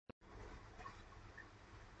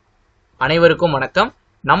அனைவருக்கும் வணக்கம்.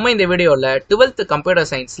 நம்ம இந்த வீடியோல 12th கம்ப்யூட்டர்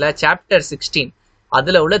சயின்ஸ்ல சாப்டர் 16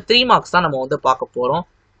 அதுல உள்ள 3 மார்க்ஸ் தான் நம்ம வந்து பார்க்க போறோம்.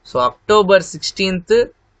 ஸோ அக்டோபர் 16th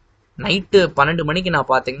நைட்டு 12 மணிக்கு நான்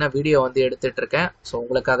பார்த்தீங்கன்னா வீடியோ வந்து எடுத்துட்டு இருக்கேன். ஸோ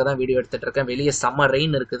உங்களுக்காக தான் வீடியோ எடுத்துட்டு இருக்கேன். வெளியே சம்மர்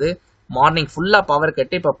ரெயின் இருக்குது, மார்னிங் ஃபுல்லா பவர்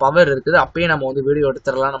கட்டு, இப்போ பவர் இருக்குது, அப்பயே நம்ம வந்து வீடியோ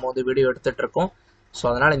எடுத்துடலாம். நம்ம வந்து வீடியோ எடுத்துட்டு இருக்கோம். ஸோ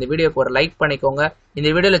அதனால இந்த வீடியோக்கு ஒரு லைக் பண்ணிக்கோங்க. இந்த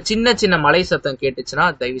வீடியோல சின்ன சின்ன மலை சத்தம் கேட்டுச்சுன்னா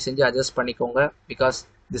தயவு செஞ்சு அட்ஜஸ்ட் பண்ணிக்கோங்க. Because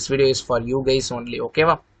this video is for you guys only.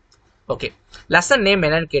 ஓகேவா? ஓகே, லெசன் நேம்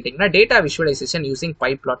என்னன்னு கேட்டிங்கன்னா டேட்டா விஷுவலைசேஷன் யூசிங்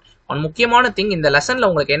பைப்ளாட். ஒன் முக்கியமான திங், இந்த லெசன்ல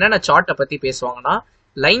உங்களுக்கு என்னென்ன சார்ட்டை பத்தி பேசுவாங்கன்னா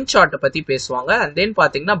லைன் சார்ட்டை பத்தி பேசுவாங்க, அண்ட் தென்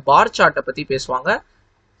பாத்தீங்கன்னா பார் சார்ட்டை பத்தி பேசுவாங்க,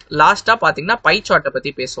 லாஸ்டா பாத்தீங்கன்னா பை சார்ட்டை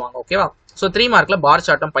பத்தி பேசுவாங்க. ஓகேவா? ஸோ 3 மார்க்ல பார்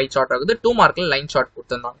சார்ட்டும் பை சார்ட் இருக்குது, 2 மார்க்ல லைன் சார்ட்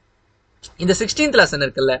கொடுத்துருந்தாங்க. இந்த 16th லெசன்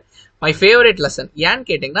இருக்குல்ல, மை ஃபேவரட் லெசன். ஏன்னு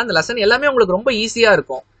கேட்டிங்கன்னா இந்த லெசன் எல்லாமே உங்களுக்கு ரொம்ப ஈஸியா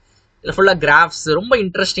இருக்கும். இதில் ஃபுல்லா கிராஃப்ஸ் ரொம்ப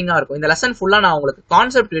இன்ட்ரெஸ்டிங்கா இருக்கும். இந்த லெசன் ஃபுல்லா நான் உங்களுக்கு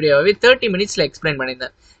கான்செப்ட் வீடியோவே 30 மினிட்ஸ்ல எக்ஸ்பிளைன்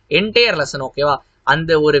பண்ணியிருந்தேன். Entire lesson. ஓகேவா?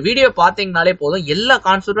 அந்த ஒரு வீடியோ பாத்தீங்கனாலே போதும், எல்லா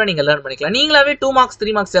கான்செப்டும் நீங்க லேர்ன் பண்ணிக்கலாம். நீங்களாவே 2 மார்க்ஸ்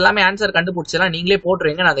 3 மார்க்ஸ் எல்லாமே ஆன்சர் கண்டுபிடிச்சலாம் நீங்களே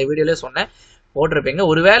போட்டுருவீங்க. நான் அந்த வீடியோல சொன்னேன், போட்டிருப்பீங்க.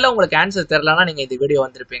 ஒருவேளை உங்களுக்கு ஆன்சர் தெரியலன்னா நீங்க இந்த வீடியோ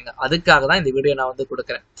வந்திருப்பீங்க. அதுக்காக தான் இந்த வீடியோ நான் வந்து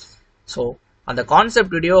கொடுக்குறேன். ஸோ அந்த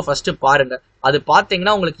கான்செப்ட் வீடியோ ஃபர்ஸ்ட் பாருங்க. அது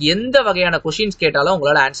பாத்தீங்கன்னா உங்களுக்கு எந்த வகையான கொஸ்டின்ஸ் கேட்டாலும்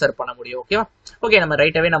உங்களால ஆன்சர் பண்ண முடியும். ஓகேவா? ஓகே, நம்ம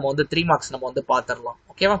ரைட்டாவே நம்ம வந்து 3 மார்க்ஸ் நம்ம வந்து பாத்திரலாம்.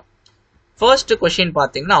 ஓகேவா? ஃபர்ஸ்ட் கொஸ்டின்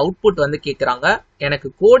பாத்தீங்கன்னா அவுட்புட் வந்து கேட்கறாங்க. எனக்கு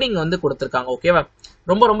கோடிங் வந்து கொடுத்துருக்காங்க. ஓகேவா?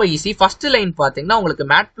 ரொம்ப ரொம்ப ஈஸி. ஃபர்ஸ்ட் லைன் பாத்தீங்கன்னா உங்களுக்கு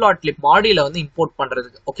மேட்பிளாட்லிப் மாடியூல வந்து இம்போர்ட்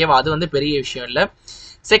பண்றதுக்கு. ஓகேவா? அது வந்து பெரிய விஷயம் இல்ல.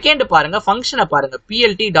 செகண்ட் பாருங்க, ஃபங்க்ஷனை பாருங்க,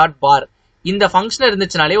 plt.bar. இந்த ஃபங்க்ஷன்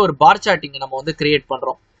இருந்துச்சுனாலே ஒரு பார் சார்ட்டிங் நம்ம வந்து கிரியேட்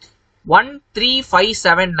பண்றோம்.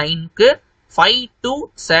 13579க்கு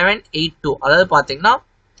 52782. அதாவது பாத்தீங்கன்னா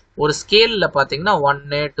ஒரு ஸ்கேல்ல பாத்தீங்கன்னா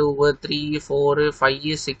 1 2 3 4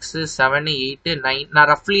 5 6 7 8 9. நான்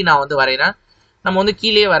ரஃப்லி நான் வந்து வரைகிறேன். நம்ம வந்து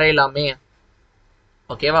கீழே வரையலாமே.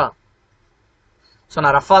 ஓகேவா? ஸோ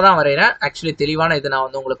நான் ரஃபா தான் வரைகிறேன். ஆக்சுவலி தெளிவான இது நான்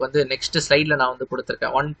வந்து உங்களுக்கு வந்து நெக்ஸ்ட் ஸ்லைட்ல நான் வந்து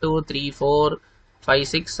கொடுத்துருக்கேன். 1 2 3 4 5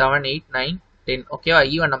 6 7 8 9 10. ஓகேவா?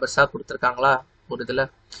 ஈவன் நம்பர்ஸா கொடுத்துருக்காங்களா ஒரு இதுல.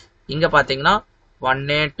 இங்க பாத்தீங்கன்னா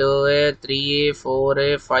 1 2 3 4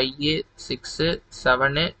 5 6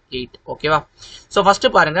 7 8. ஓகேவா? ஸோ ஃபர்ஸ்ட்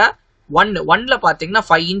பாருங்க, 1ல பாத்தீங்கன்னா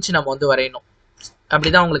 5 இன்ச் நம்ம வந்து வரையணும்.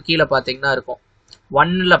 அப்படிதான் உங்களுக்கு கீழே பாத்தீங்கன்னா இருக்கும்.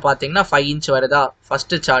 1ல பாத்தீங்கன்னா 5 இன்ச் வருதா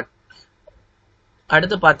ஃபர்ஸ்ட் சார்ட்.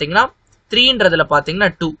 அடுத்து பாத்தீங்கன்னா 3ன்றதுல பாத்தீங்கன்னா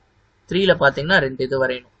 2, 3ல பாத்தீங்கன்னா 2 இது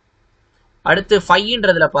வரையணும். அடுத்து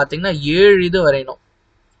 5ன்றதுல பாத்தீங்கன்னா 7 இது வரையணும்.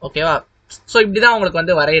 ஓகேவா? ஸோ இப்படிதான் உங்களுக்கு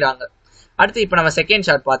வந்து வரைகிறாங்க. அடுத்து இப்போ நம்ம செகண்ட்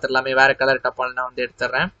சார்ட் பார்த்துடலாமே, வேற கலர் டப்பால் நான் வந்து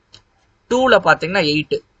எடுத்துறேன். 2ல பாத்தீங்கன்னா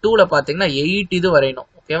 8, 2ல பாத்தீங்கன்னா 8 இது வரையணும்.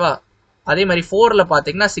 ஓகேவா? அதே மாதிரி 4ல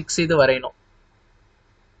பாத்தீங்கன்னா 6 இது வரையணும்.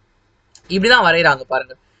 இப்படிதான் வரைகிறாங்க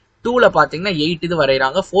பாருங்க. 2ல பாத்தீங்கன்னா 8 இது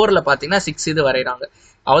வரைகிறாங்க, 4ல பாத்தீங்கன்னா 6 இது வரைகிறாங்க.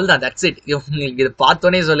 அவ்வளவுதான், தட்ஸ் இட். இது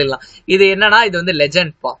பார்த்தோன்னே சொல்லிடலாம். இது என்னன்னா இது வந்து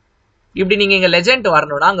லெஜெண்ட் பா. இப்படி நீங்க இங்க லெஜெண்ட்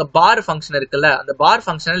வரணும்னா அங்க பார் ஃபங்க்ஷன் இருக்குல்ல, அந்த பார்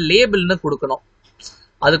ஃபங்க்ஷன் லேபிள்னு கொடுக்கணும்.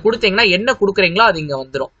 அது கொடுத்தீங்கன்னா என்ன கொடுக்குறீங்களோ அது இங்க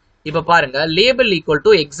வந்துடும். இப்ப பாருங்க, லேபிள் ஈக்குவல்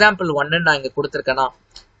டு எக்ஸாம்பிள் 1 நான் இங்க கொடுத்துருக்கேன்னா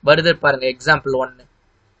வருது பாருங்க, எக்ஸாம்பிள் 1.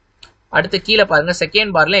 அடுத்து கீழே பாருங்க,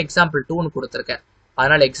 செகண்ட் பார்ல எக்ஸாம்பிள் 2ன்னு கொடுத்துருக்கேன்,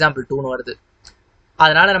 அதனால எக்ஸாம்பிள் 2ன்னு வருது.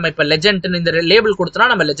 அதனால நம்ம இப்ப லெஜெண்ட் இந்த லேபிள் கொடுத்தோம்னா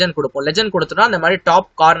நம்ம லெஜெண்ட் கொடுப்போம். லெஜெண்ட் கொடுத்தோம்னா அந்த மாதிரி டாப்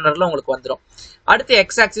கார்னர்ல உங்களுக்கு வந்துடும். அடுத்து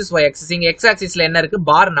எக்ஸ் ஆக்சிஸ் ஒய் ஆக்சிஸ். இங்க எக்ஸ் ஆக்சிஸ்ல என்ன இருக்கு?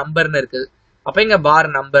 பார் நம்பர்னு இருக்குது. அப்ப இங்க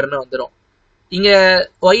பார் நம்பர்னு வந்துடும். இங்க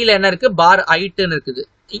ஒய்ல என்ன இருக்கு? பார் ஹைட்னு இருக்குது.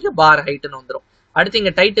 இங்க பார் ஹைட்னு வந்துடும். அடுத்து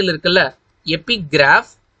இங்க டைட்டில் இருக்குல்ல, எபிக்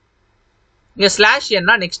கிராஃப். இங்க ஸ்லாஷ்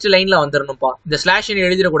என்ன நெக்ஸ்ட் லைன்ல வந்துடணும்ப்பா. இந்த ஸ்லாஷ்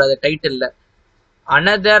எழுதிடக்கூடாது டைட்டில்ல.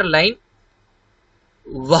 Another line.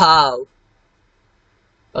 வாவ்.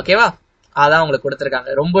 ஓகேவா? அதான் உங்களுக்கு கொடுத்துருக்காங்க.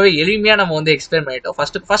 ரொம்பவே எளிமையா நம்ம வந்து எக்ஸ்பிளைன் பண்ணிட்டோம்.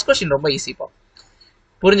 ஃபர்ஸ்ட் கொஸ்டின் ரொம்ப ஈஸிப்பா,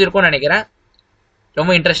 புரிஞ்சிருக்கும்னு நினைக்கிறேன்.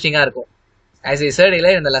 ரொம்ப இன்ட்ரெஸ்டிங்கா இருக்கும். ஆஸ் ஐ சைட்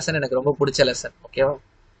இந்த லெசன் எனக்கு ரொம்ப பிடிச்ச லெசன். ஓகேவா?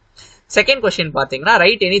 செகண்ட் கொஸ்டின் பாத்தீங்கன்னா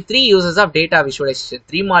right any 3 uses of data visualisation.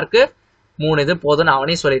 3 mark 3 இது போதும்,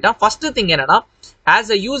 அவனே சொல்லிட்டான். ஃபர்ஸ்ட் திங் என்னன்னா,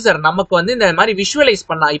 ஆஸ் அ யூசர் நமக்கு வந்து இந்த மாதிரி விஷுவலைஸ்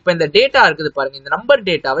பண்ணா, இப்ப இந்த டேட்டா இருக்குது பாருங்க, இந்த நம்பர்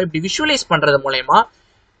டேட்டாவை இப்படி விஷுவலைஸ் பண்றது மூலயமா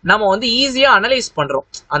நம்ம வந்து ஈஸியா அனலைஸ் பண்றோம்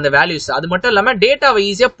அந்த வேல்யூஸ். அது மட்டும் இல்லாம டேட்டாவை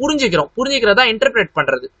ஈஸியா புரிஞ்சுக்கிறதா இன்டர்பிரேட்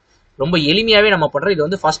பண்றது ரொம்ப எளிமையாவே நம்ம பண்றோம். இது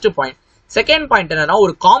வந்து ஃபர்ஸ்ட் பாயிண்ட். செகண்ட் பாயிண்ட் என்னன்னா,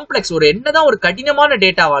 ஒரு காம்ப்ளெக்ஸ், ஒரு என்னதான் ஒரு கடினமான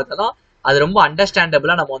டேட்டாவா இருந்தாலும் அது ரொம்ப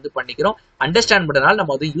அண்டர்ஸ்டாண்டபிளா நம்ம வந்து பண்ணிக்கிறோம். அண்டர்ஸ்டாண்ட் பண்றதுனால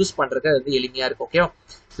நம்ம வந்து யூஸ் பண்றதுக்கு அது எளிமையா இருக்கும். ஓகே,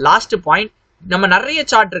 லாஸ்ட் பாயிண்ட், நம்ம நிறைய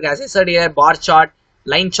சார்ட் இருக்கு, as I said here, bar chart,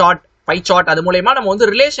 line chart, pie chart. அது மூலமா நம்ம வந்து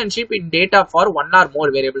relationship in data for 1 or more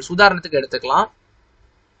variables. உதாரணத்துக்கு எடுத்துக்கலாம்.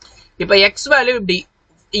 இப்ப எக்ஸ் வேல்யூ இப்படி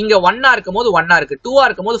இங்க 1 இருக்கும் போது 1 இருக்கு, 2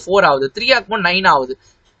 இருக்கும் போது 4 ஆகுது, 3 இருக்கும் போது 9 ஆகுது,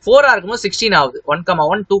 4 இருக்கும் போது 16 ஆகுது.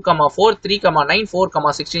 1,1 2,4 3,9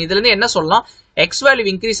 4,16. இதுல இருந்து என்ன சொல்லலாம்? எக்ஸ் வேல்யூ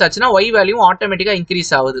இன்க்ரீஸ் ஆச்சுன்னா ஒய் வேல்யூ ஆட்டோமேட்டிக்கா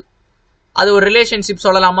இன்க்ரீஸ் ஆகுது. அது ஒரு ரிலேஷன்ஷிப்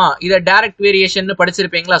சொல்லலாமா? இதை டைரக்ட் வேரியேஷன்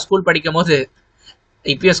படிச்சிருப்பீங்களா ஸ்கூல் படிக்கும் போது?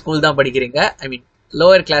 இப்பயும் ஸ்கூல் தான் படிக்கிறீங்க, ஐ மீன்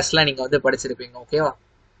லோவர் கிளாஸ்ல நீங்க வந்து படிச்சிருப்பீங்க. ஓகேவா?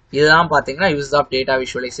 இதுதான் பாத்தீங்கன்னா use of data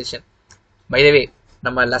visualisation. By the வே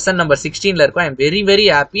நம்ம லெசன் நம்பர் 16ல இருக்கோம். I am very very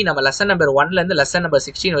happy. நம்ம லெசன் நம்பர் 1ல இருந்து லெசன் நம்பர்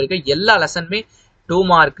 16 வரைக்கும் எல்லா லெசனுமே 2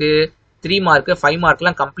 மார்க்கு 3 மார்க்கு 5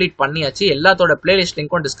 மார்க்லாம் கம்ப்ளீட் பண்ணியாச்சு. எல்லாத்தோட பிளேலிஸ்ட்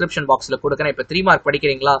லிங்க்கும் டிஸ்கிரிப்ஷன் பாக்ஸ்ல கொடுக்குறேன். இப்போ 3 மார்க்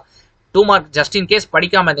படிக்கிறீங்களா? 2 மார்க் ஜஸ்ட் இன் கேஸ்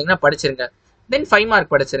படிக்காம இருந்தீங்கன்னா படிச்சிருங்க. தென் 5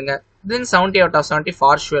 mark படிச்சிருங்க. Then 70 out of 70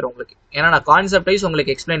 for sure உங்களுக்கு. ஏன்னா நான் கான்செப்ட் வைஸ்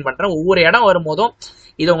உங்களுக்கு எக்ஸ்பிளைன் பண்றேன். ஒவ்வொரு இடம் வரும்போதும்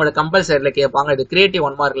இது உங்களுக்கு கம்பல்சரியில் கேட்பாங்க, இது கிரியேட்டிவ்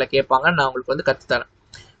 1 மார்க்ல கேட்பாங்க, நான் உங்களுக்கு வந்து கற்றுத்தரேன்.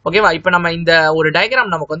 ஓகேவா? இப்போ நம்ம இந்த ஒரு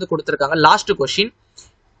டயக்ராம் நமக்கு வந்து கொடுத்துருக்காங்க. லாஸ்ட் கொஸ்டின்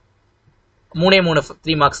 3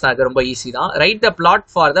 3 மார்க்ஸ் தான். இது ரொம்ப ஈஸி தான். Right the flat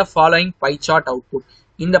for the following pie chart output.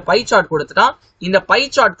 இந்த பை சார்ட் கொடுத்துட்டா இந்த பை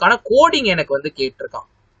சார்ட்கான கோடிங் எனக்கு வந்து கேட்டிருக்கான்.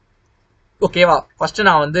 ஓகேவா? ஃபர்ஸ்ட்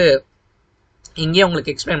நான் வந்து இங்கே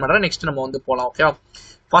உங்களுக்கு எக்ஸ்பிளைன் பண்றேன். நெக்ஸ்ட் நம்ம வந்து போலாம். ஓகேவா?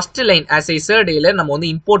 First line as I said நம்ம வந்து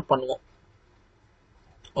இம்போர்ட் பண்ணுவோம்.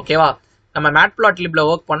 ஓகேவா? நம்ம மேட்பிளாட்லிப்ல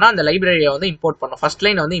ஒர்க் பண்ணா அந்த லைப்ரரியை வந்து இம்போர்ட் பண்ணோம். ஃபர்ஸ்ட்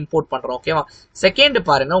லைன் வந்து இம்போர்ட் பண்றோம். ஓகேவா? செகண்ட்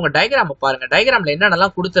பாருங்க, உங்க டயக்ராம் பாருங்க. டயக்ராம்ல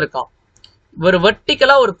என்னென்னலாம் கொடுத்துருக்கான். ஒரு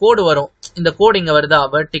வெர்டிகலா ஒரு கோடு வரும். இந்த கோடு இங்க வருதா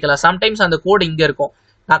வெர்டிகலா? சம்டைம்ஸ் அந்த கோடு இங்க இருக்கும்.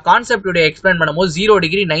 நான் கான்செப்ட் எக்ஸ்பிளைன் பண்ணும்போது 0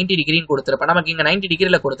 டிகிரி 90 டிகிரின்னு கொடுத்துருப்பேன். நமக்கு இங்க 90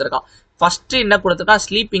 டிகிரில கொடுத்துருக்கான். ஃபர்ஸ்ட் என்ன கொடுத்துருக்கான்?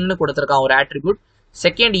 ஸ்லீப்பிங்னு கொடுத்துருக்கான் ஒரு ஆட்ரிபியூட்.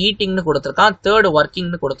 செகண்ட் ஈட்டிங்னு கொடுத்துருக்கான். தேர்ட்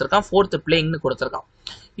ஒர்க்கிங்னு கொடுத்துருக்கான். ஃபோர்த் பிளேயிங்னு கொடுத்துருக்கான்.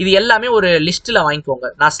 இது எல்லாமே ஒரு லிஸ்ட்ல வாங்கிக்கோங்க.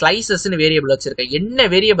 நான் ஸ்லைசஸ்ன்னு வேரியபிள் வச்சிருக்கேன். என்ன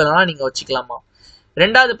வேரியபிள்னா நீங்க வச்சுக்கலாமா?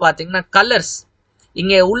 ரெண்டாவது பாத்தீங்கன்னா கலர்ஸ்.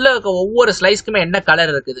 இங்க உள்ள இருக்க ஒவ்வொரு ஸ்லைஸ்க்குமே என்ன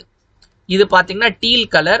கலர் இருக்குது? இது பாத்தீங்கன்னா டீல்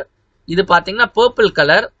கலர், இது பாத்தீங்கன்னா பர்பிள்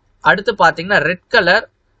கலர், அடுத்து பாத்தீங்கன்னா ரெட் கலர்,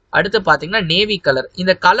 அடுத்து பாத்தீங்கன்னா நேவி கலர்.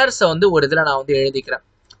 இந்த கலர்ஸை வந்து ஒரு இதுல நான் வந்து எழுதிக்கிறேன்.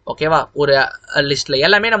 ஓகேவா? ஒரு லிஸ்ட்ல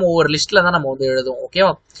எல்லாமே நம்ம ஒவ்வொரு லிஸ்ட்ல தான் நம்ம வந்து எழுதுவோம்.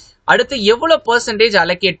 ஓகேவா? அடுத்து எவ்வளவு பெர்சன்டேஜ்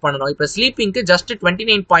அலோகேட் பண்ணணும்? இப்ப ஸ்லீப்பிங்க்கு ஜஸ்ட்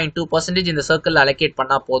 29.2% இந்த சர்க்கிள் அலோகேட்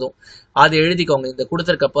பண்ணா போதும். அது எழுதிக்கோங்க இந்த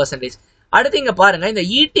கொடுத்துருக்க பெர்சன்டேஜ். அடுத்து இங்க பாருங்க, இந்த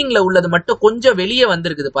ஈட்டிங்ல உள்ளது மட்டும் கொஞ்சம் வெளியே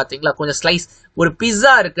வந்திருக்குது பாத்தீங்களா? கொஞ்சம் ஸ்லைஸ். ஒரு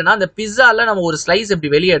பிஸா இருக்குன்னா அந்த பிஸால நம்ம ஒரு ஸ்லைஸ்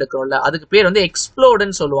இப்படி வெளியே எடுக்கிறோம்ல, அதுக்கு பேர் வந்து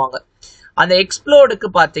எக்ஸ்ப்ளோடுன்னு சொல்லுவாங்க. அந்த எக்ஸ்ப்ளோடுக்கு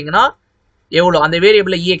பாத்தீங்கன்னா எவ்வளவு? அந்த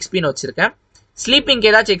வேரியபிள் EXPன்னு வச்சிருக்கேன். ஸ்லீப்பிங்க்கு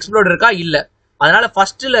ஏதாச்சும் எக்ஸ்ப்ளோட் இருக்கா? இல்ல. அதனால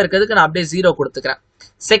ஃபர்ஸ்ட்ல இருக்கிறதுக்கு நான் அப்படியே 0 கொடுத்துக்கிறேன்.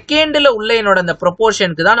 செகண்ட்ல உள்ள என்னோட அந்த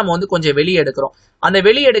ப்ரொபோர்ஷனுக்கு தான் நம்ம வந்து கொஞ்சம் வெளியே எடுக்கிறோம். அந்த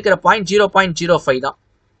வெளியே எடுக்கிற பாயிண்ட் 0.05 தான்.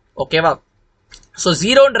 ஓகேவா? ஸோ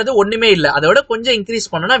 0ன்றது ஒண்ணுமே இல்லை, அதை விட கொஞ்சம் இன்க்ரீஸ்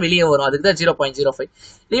பண்ணோம்னா வெளியே வரும். அதுக்கு தான் 0.05.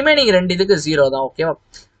 ரிமைனிங் 2 இதுக்கு 0 தான். ஓகேவா?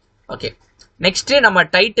 ஓகே. நெக்ஸ்ட் நம்ம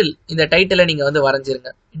டைட்டில். இந்த டைட்டிலை நீங்க வந்து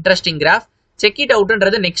வரைஞ்சிருங்க. Interesting graph. Check it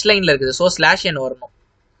அவுட்ன்றது next லைன்ல இருக்குது. ஸோ /n வரணும்.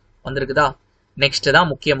 வந்திருக்குதா? நெக்ஸ்ட் தான்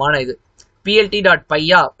முக்கியமான இது. plt.py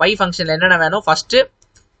பை ஃபங்க்ஷன்ல என்னென்ன வேணும்? ஃபர்ஸ்ட்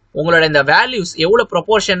உங்களோட இந்த வேல்யூஸ் எவ்வளவு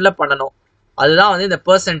ப்ரொபோர்ஷன்ல பண்ணணும், அதுதான் வந்து இந்த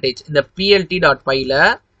பெர்சன்டேஜ். இந்த plt.pyல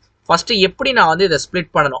ஃபர்ஸ்ட் எப்படி நான் வந்து இதை ஸ்பிளிட்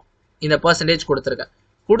பண்ணணும், இந்த பெர்சன்டேஜ் கொடுத்துருக்கேன்.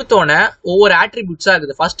 கொடுத்தோன்னே ஒவ்வொரு ஆட்ரிபியூட்ஸா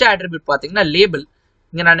இருக்குது. ஃபர்ஸ்ட் ஆட்ரிபியூட் பாத்தீங்கன்னா லேபிள்.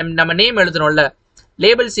 இங்க நம்ம நேம் எழுதணும்ல,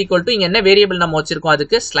 லேபிள்ஸ் ஈக்குவல் டு இங்க என்ன வேரியபிள் நம்ம வச்சிருக்கோம்,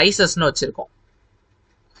 அதுக்கு ஸ்லைசஸ்ன்னு வச்சிருக்கோம்.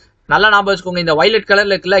 நல்லா ஞாபகம் வச்சுக்கோங்க. இந்த வயலட்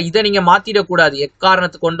கலர்ல இருக்குல்ல, இதை நீங்க மாத்திடக்கூடாது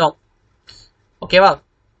எக்காரணத்துக்கு கொண்டோம். ஓகேவா?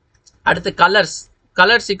 அடுத்து கலர்ஸ்.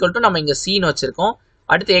 கலர்ஸ் ஈக்குவல் டு நம்ம இங்க சீன் வச்சிருக்கோம்.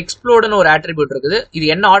 அடுத்து எக்ஸ்ப்ளோர்டுன்னு ஒரு ஆட்ரிபியூட் இருக்குது. இது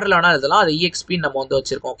என்ன ஆர்டர்ல வேணா இதெல்லாம் அது EXPன்னு நம்ம வந்து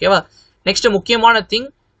வச்சிருக்கோம். ஓகேவா? நெக்ஸ்ட் முக்கியமான திங்,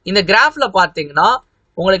 இந்த கிராஃப்ல பாத்தீங்கன்னா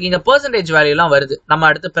உங்களுக்கு இங்க பெர்சன்டேஜ் வேல்யூ எல்லாம் வருது. நம்ம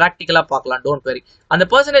அடுத்து பிராக்டிகலா பார்க்கலாம், டோன்ட் வெரி. அந்த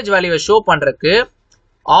பெர்சன்டேஜ் வேல்யூவை ஷோ பண்றதுக்கு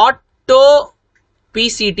ஆட்டோ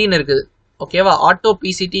PCTன்னு இருக்குது. ஓகேவா? Auto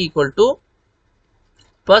PCT equal to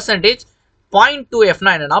percentage 0.2f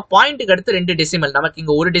என்னன்னா பாயிண்ட்டுக்கு அடுத்து 2 டெசிமல். நமக்கு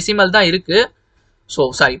இங்க ஒரு டெசிமல் தான் இருக்கு. So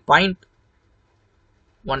sorry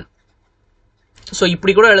 0.1. ஸோ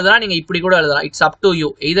இப்படி கூட எழுதலாம், நீங்க இப்படி கூட எழுதலாம். It's up to you.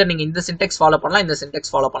 எதர் நீங்க இந்த சின்டெக்ஸ் ஃபாலோ பண்ணலாம், இந்த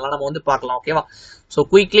சின்டெக்ஸ் ஃபாலோ பண்ணலாம். நம்ம வந்து பார்க்கலாம். ஓகேவா? ஸோ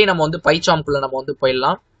குயிக்லி நம்ம வந்து பைசாம்குள்ள நம்ம வந்து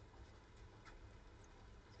போயிடலாம்.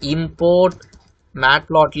 Import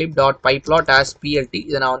matplotlib.pyplot as plt.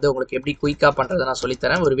 இதை நான் வந்து உங்களுக்கு எப்படி குயிக்கா பண்றதை நான்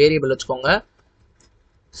சொல்லித்தரேன். ஒரு வேரியபிள் வச்சுக்கோங்க,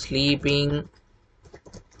 ஸ்லீப்பிங்.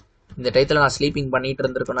 இந்த டைத்துல நான் ஸ்லீப்பிங் பண்ணிட்டு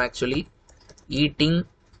இருந்திருக்கணும் ஆக்சுவலி. ஈட்டிங்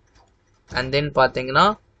அண்ட் தென் பாத்தீங்கன்னா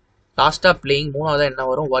லாஸ்டா பிளேயிங். மூணாவதா என்ன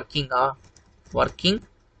வரும்? ஒர்க்கிங்கா? ஒர்க்கிங்.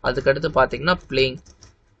 அதுக்கடுத்து பாத்தீங்கன்னா பிளேயிங்.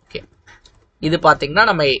 ஓகே. இது பாத்தீங்கன்னா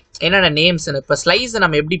நம்ம என்னென்ன நேம்ஸ், இப்ப ஸ்லைஸ்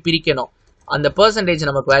நம்ம எப்படி பிரிக்கணும், அந்த பெர்சன்டேஜ்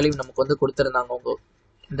நமக்கு வேல்யூ நமக்கு வந்து கொடுத்துருந்தாங்க உங்க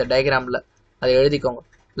இந்த டயக்ராம்ல. அதை எழுதிக்கோங்க.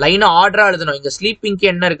 லைனா ஆர்டரா எழுதணும். இங்க ஸ்லீப்பிங்க்கு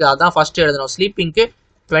என்ன இருக்கு அதான் ஃபர்ஸ்ட் எழுதணும். ஸ்லீப்பிங்க்கு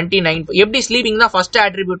 29. எப்படி ஸ்லீப்பிங் தான் ஃபர்ஸ்ட்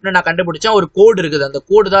ஆட்ரிபியூட்னு நான் கண்டுபிடிச்சேன். ஒரு கோடு இருக்குது, அந்த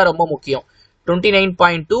கோடு தான் ரொம்ப முக்கியம்.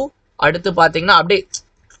 29.2. அடுத்து பாத்தீங்கன்னா அப்படியே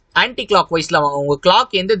ஆன்டி கிளாக் வைஸ்ல வாங்க. உங்க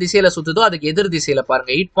கிளாக் எந்த திசையில சுத்துதோ அதுக்கு எதிர் திசையில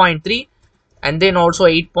பாருங்க. 8.3 and then also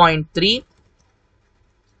 8.3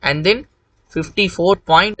 and then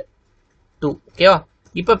 54.2. ஓகேவா?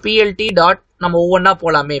 இப்ப plt டாட் நம்ம ஒவ்வொன்னா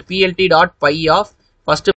போலாமே. plt.py of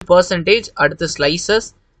ஃபர்ஸ்ட் percentage, அடுத்து slices,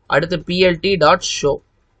 அடுத்து plt.show.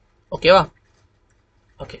 ஓகேவா?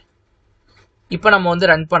 ஓகே. இப்போ நம்ம வந்து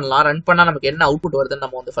ரன் பண்ணலாம். ரன் பண்ணா நமக்கு என்ன அவுட்புட் வருதுன்னு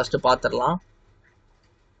நம்ம வந்து ஃபர்ஸ்ட் பாத்துறலாம்.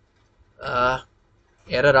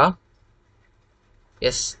 எரரா?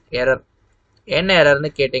 S, error. என்ன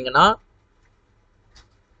எரர்னு கேட்டிங்கன்னா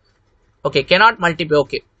ஓகே, cannot multiply.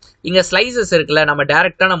 ஓகே, இங்க ஸ்லைசஸ் இருக்குல்ல, நம்ம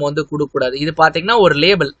டைரக்டா நம்ம வந்து கொடுக்க கூடாது. இது பாத்தீங்கன்னா ஒரு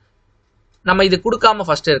லேபிள். நம்ம இது கொடுக்காம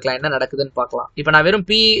ஃபர்ஸ்ட் இருக்கலாம், என்ன நடக்குதுன்னு பார்க்கலாம். இப்போ நான் வெறும்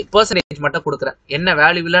percentage மட்டும் கொடுக்குறேன், என்ன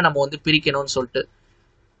வேல்யூவில் நம்ம வந்து பிரிக்கணும்னு சொல்லிட்டு.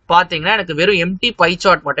 பார்த்தீங்கன்னா எனக்கு வெறும் எம்டி பை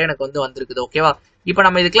சார்ட் மட்டும் எனக்கு வந்து வந்திருக்குது. ஓகேவா? இப்போ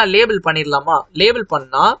நம்ம இதுக்கெல்லாம் லேபிள் பண்ணிடலாமா? லேபிள்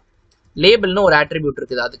பண்ணா லேபிள்னு ஒரு ஆட்ரிபியூட்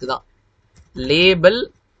இருக்குது, அதுக்கு தான் லேபிள்.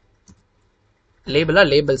 லேபிளா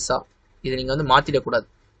லேபிள்ஸா? இது நீங்க வந்து மாத்திடக்கூடாது.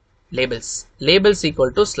 Labels. Labels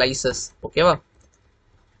equal to slices. ஓகேவா?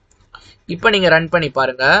 இப்போ நீங்க ரன் பண்ணி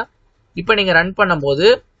பாருங்க. இப்போ நீங்க ரன் பண்ணும்போது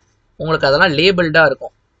உங்களுக்கு அதெல்லாம் லேபிள்டா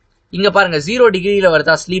இருக்கும். இங்க பாருங்க 0 டிகிரியில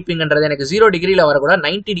வருதா ஸ்லீப்பிங்ன்றது? எனக்கு 0 டிகிரியில வரக்கூடாது,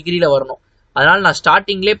 90 டிகிரியில வரணும். அதனால நான்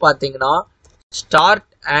ஸ்டார்டிங்லேயே பார்த்தீங்கன்னா ஸ்டார்ட்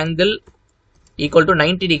ஆங்கிள் ஈக்குவல் டு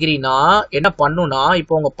 90 டிகிரினா என்ன பண்ணுனா,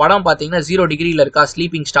 இப்போ உங்க படம் பார்த்தீங்கன்னா 0 டிகிரியில இருக்கா,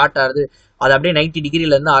 ஸ்லீப்பிங் ஸ்டார்ட் ஆகுது, அது அப்படியே 90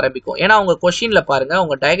 டிகிரியில இருந்து ஆரம்பிக்கும். ஏன்னா உங்க கொஸ்டின்ல பாருங்க,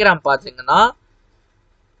 உங்க டயக்ராம் பார்த்தீங்கன்னா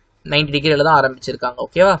 90 டிகிரியில தான் ஆரம்பிச்சிருக்காங்க.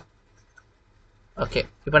 ஓகேவா? ஓகே,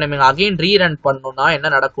 இப்போ நம்ம அகைன் ரீரன் பண்ணணும்னா என்ன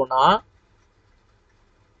நடக்கும்னா,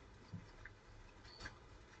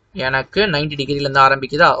 எனக்கு 90 டிகிரில இருந்து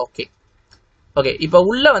ஆரம்பிக்குதா? Okay okay. இப்போ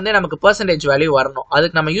உள்ள வந்து நமக்கு பெர்சன்டேஜ் வேல்யூ வரணும்.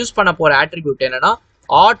 அதுக்கு நம்ம யூஸ் பண்ண போற ஆட்ரிபியூட் என்னன்னா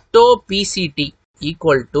auto PCT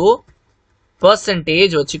equal to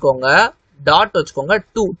percentage வச்சுக்கோங்க, டாட் வச்சுக்கோங்க,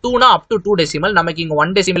 2னா அப் டு 2 டெசிமல். நமக்கு இங்க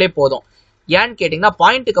 1 டெசிமலே போதும். ஏன்னு கேட்டீங்கன்னா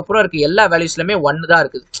பாயிண்ட்டுக்கு அப்புறம் இருக்க எல்லா வேல்யூஸ்லயுமே 1 தான்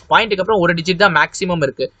இருக்குது. பாயிண்ட்டுக்கு அப்புறம் ஒரு டிஜிட் தான் மேக்ஸிமம்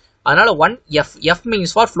இருக்கு. அதனால 1f. f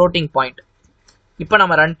means for floating point. இப்போ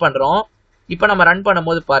நம்ம ரன் பண்றோம். இப்போ நம்ம ரன்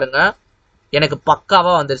பண்ணும்போது பாருங்க எனக்கு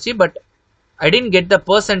பக்காவா வந்துருச்சு. But I tent get the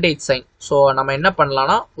percentage sign. So நம்ம என்ன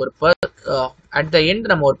பண்ணலாம்னா ஒரு அட் த எண்ட்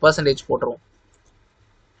நம்ம ஒரு பெர்சன்டேஜ் போட்டுருவோம்.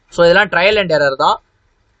 ஸோ இதெல்லாம் ட்ரையல் அண்ட் எரர் தான்.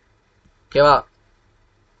 ஓகேவா?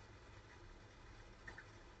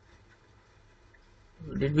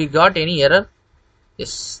 Did we got any error?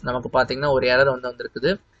 S, நமக்கு பார்த்தீங்கன்னா ஒரு எரர் வந்து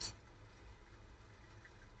வந்திருக்குது.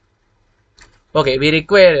 Okay, we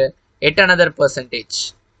require Ed another percentage.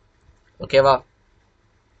 ஓகேவா?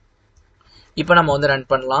 இப்போ நம்ம வந்து ரன்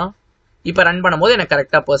பண்ணலாம். இப்போ ரன் பண்ணும்போது எனக்கு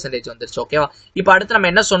கரெக்டாக பெர்சன்டேஜ் வந்துருச்சு. ஓகேவா? இப்போ அடுத்து நம்ம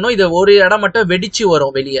என்ன சொன்னோம், இது ஒரு இடம் மட்டும் வெடிச்சு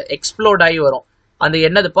வரும், வெளியே எக்ஸ்ப்ளோட் ஆகி வரும். அந்த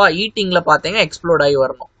என்னதுப்பா ஈட்டிங்ல பார்த்தீங்கன்னா எக்ஸ்ப்ளோட் ஆகி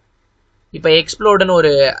வரணும். இப்போ எக்ஸ்ப்ளோடுன்னு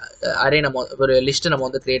ஒரு அரே நம்ம ஒரு லிஸ்ட் நம்ம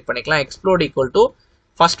வந்து கிரியேட் பண்ணிக்கலாம். எக்ஸ்ப்ளோட் ஈக்குவல் டு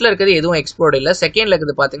ஃபர்ஸ்ட்ல இருக்கிறது எதுவும் எக்ஸ்ப்ளோட் இல்லை, செகண்ட்ல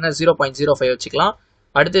இருக்கிறது பார்த்தீங்கன்னா 0.05 வச்சுக்கலாம்.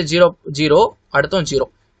 அடுத்து 0 அடுத்தும் 0.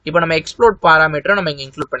 இப்போ நம்ம எக்ஸ்ப்ளோட் பாராமீட்டரை நம்ம இங்கே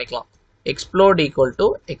இன்க்ளூட் பண்ணிக்கலாம். Explode equal to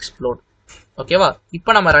explode. ஓகேவா?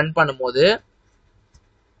 இப்போ நம்ம ரன் பண்ணும்போது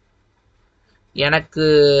எனக்கு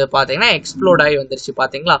பார்த்தீங்கன்னா எக்ஸ்ப்ளோட் ஆகி வந்துருச்சு.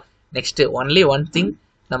 பார்த்தீங்களா? நெக்ஸ்ட் ஒன்லி ஒன் திங்,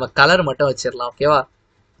 நம்ம கலர் மட்டும் வச்சிடலாம். ஓகேவா?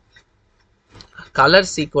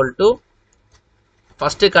 Colours equal to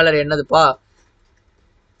first colour என்னதுப்பா?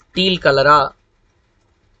 டீல் கலரா?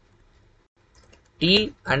 டீல்.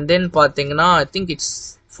 அண்ட் தென் பார்த்தீங்கன்னா ஐ திங்க் இட்ஸ்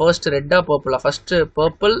ஃபர்ஸ்ட் ரெட்டா பர்பிளா? First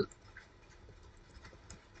purple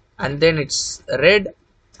and then it's red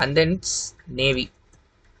and then it's navy.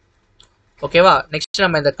 ஓகேவா? நெக்ஸ்ட்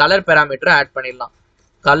நம்ம இந்த கலர் பேராமீட்டரை ஆட் பண்ணிடலாம்.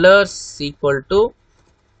 Colours equal to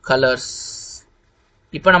colours.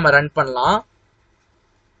 இப்போ நம்ம ரன் பண்ணலாம்.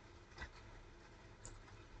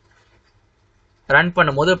 ரன்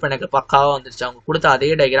பண்ணும்போது இப்போ எனக்கு பக்காவாக வந்துருச்சு. அவங்க கொடுத்த அதே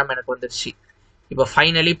டயக்ராம் எனக்கு வந்துருச்சு. இப்போ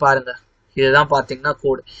ஃபைனலி பாருங்க, இதுதான் பார்த்தீங்கன்னா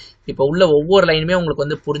கோடு. இப்போ உள்ள ஒவ்வொரு லைனுமே உங்களுக்கு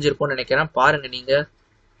வந்து புரிஞ்சிருக்கும்னு நினைக்கிறேன். பாருங்க நீங்க.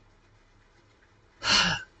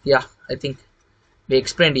 யா, I think we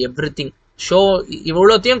explained everything. Show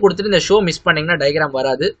இவ்வளோத்தையும் கொடுத்துட்டு இந்த ஷோ மிஸ் பண்ணீங்கன்னா டயக்ராம்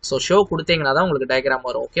வராது. ஸோ ஷோ கொடுத்தீங்கன்னா தான் உங்களுக்கு டயக்ராம்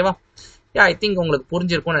வரும். ஓகேவா? யா, ஐ திங்க் உங்களுக்கு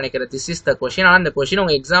புரிஞ்சிருக்கும்னு நினைக்கிறேன். This is the question. ஆனால் இந்த கொஸ்டின்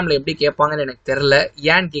உங்கள் எக்ஸாமில் எப்படி கேட்பாங்கன்னு எனக்கு தெரில.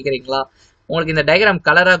 ஏன்னு கேட்குறீங்களா? உங்களுக்கு இந்த டயக்ராம்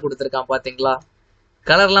கலராக கொடுத்துருக்கான் பார்த்தீங்களா?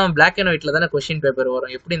 கலர்லாம் பிளாக் அண்ட் ஒயிட்ல தானே கொஸ்டின் பேப்பர்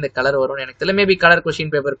வரும். எப்படி இந்த கலர் வரும்னு எனக்கு தெரியல. மேபி கலர்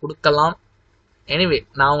கொஸ்டின் பேப்பர் கொடுக்கலாம். எனிவே,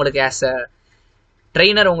 நான் உங்களுக்கு ஆஸ் அ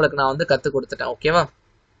ட்ரெயினர் உங்களுக்கு நான் வந்து கற்றுக் கொடுத்துட்டேன். ஓகேவா?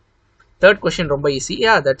 தேர்ட் கொஸ்டின் ரொம்ப easy.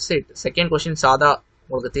 Yeah, that's it. Second question சாதா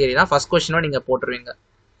உங்களுக்கு தியரி தான். ஃபர்ஸ்ட் கொஸ்டினும் நீங்கள் போட்டுருவீங்க.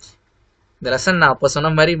 இந்த லெசன் நான் அப்போ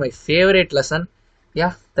சொன்ன மாதிரி my favourite lesson. Yeah,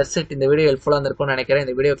 that's it. இந்த வீடியோ ஹெல்ப்ஃபுல்லாக இருந்திருக்கும்னு நினைக்கிறேன்.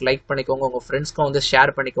 இந்த வீடியோக்கு லைக் பண்ணிக்கோங்க, உங்கள் ஃப்ரெண்ட்ஸ்க்கும் வந்து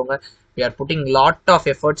ஷேர் பண்ணிக்கோங்க. We are putting lot of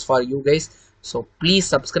efforts for you guys. So please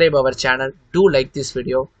subscribe our channel. Do like this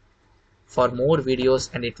video for more videos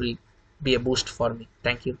and it will be a boost for me.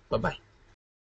 Thank you. Bye-bye.